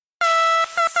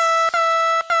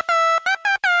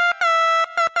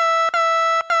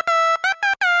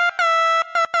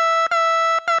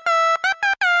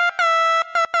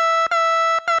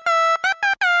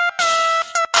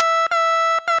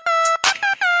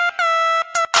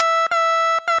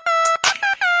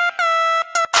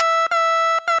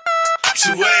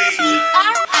Swag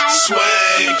king,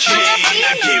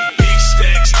 I get big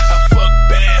stacks, I fuck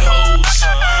bad hoes.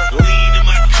 Lean in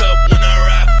my cup when I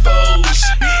ride foes.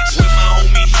 With my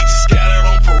homie, he just got out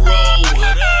on parole.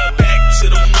 Back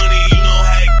to the money, you know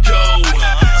how it go.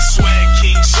 Swag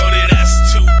king, so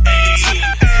that's 2A.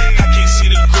 I can't see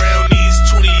the ground, these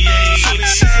 28.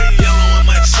 Yellow in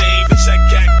my chain, bitch, I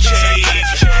got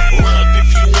cage. Run up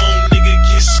if you want, nigga,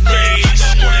 get sprayed.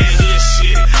 I'm on that hood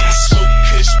shit, I smoke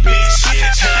kush, bitch.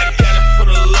 And I got it for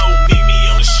the low, meet me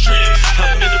on the strip.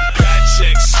 I'm in the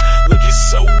projects, looking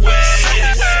so wet.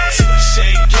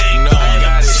 T-Shade gang, no, I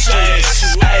got it straight.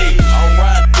 Ayy, I'm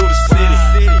riding through the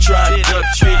city, trying to duck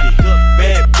 50.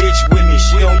 Bad bitch with me,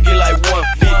 she gon' get like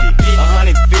 150,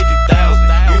 150,000.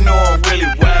 You know I'm really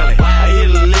wildin'. I hit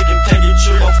a lick and take a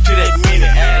trip off to that mini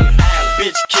island.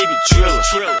 Bitch, keep it drillin'.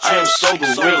 I am so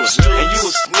gorilla, and you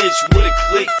a snitch with a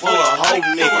clique full of hoe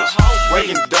niggas.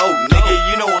 Breaking dope, nigga,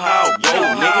 you know how I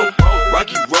roll, nigga.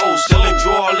 Rocky Road, selling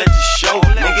draw, let you show,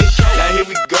 nigga. Now here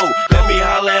we go, let me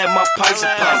holla at my pipes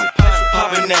and poppin'.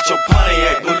 Poppin' at your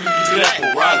Pontiac,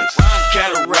 Coronics.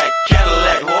 Cataract,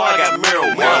 Cadillac, oh I got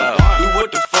marijuana. Do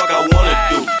what the fuck I wanna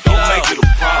do, don't make it a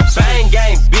problem. Bang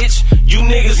gang, bitch, you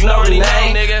niggas know the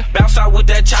name. Bounce out with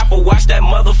that chopper, watch that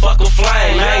motherfucker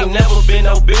flame. I ain't never been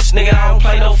no bitch, nigga, I don't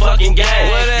play no fucking game.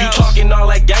 You talking all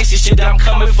that gangsta shit, I'm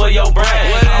coming for your brain.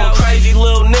 I'm a crazy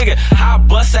little nigga, I'll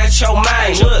bust at your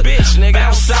mind. Look,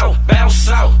 bounce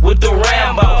out with the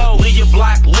Rambo. Leave your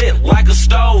block lit like a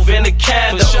stove in a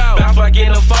candle. Bounce like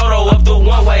in a photo up the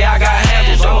one way, I got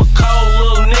handles. I'm a cold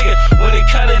little nigga when it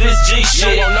come to this G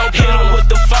shit. Hit him with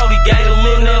the 40, gave a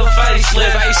little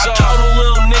facelift. I told a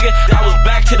little nigga I was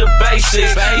back to the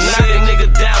basics. Knock a nigga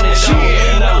down and don't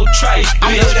leave no trace.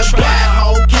 I'm with a black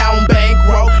hole, counting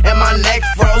bankroll, and my neck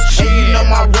froze. And you know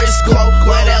my wrist glow.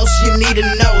 What else you need to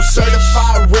know?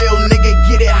 Certified real nigga,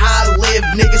 get it how I live.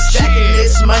 Nigga stacking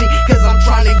this money, cause I'm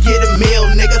trying to get a meal.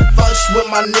 Nigga fucks with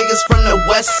my niggas from the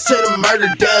west to the murder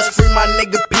dust. Free my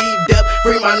nigga P-Dub,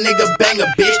 free my nigga Banger,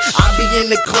 bitch. I be in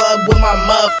the club with my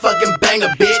motherfucking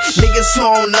banger, bitch. Niggas who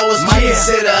don't know us might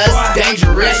consider us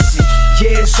dangerous.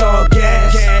 Yeah, it's all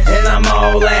gas, and I'm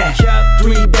all that.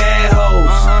 3 bad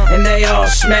hoes, and they all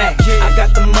smack. I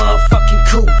got the motherfucking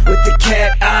coupe with the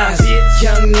cat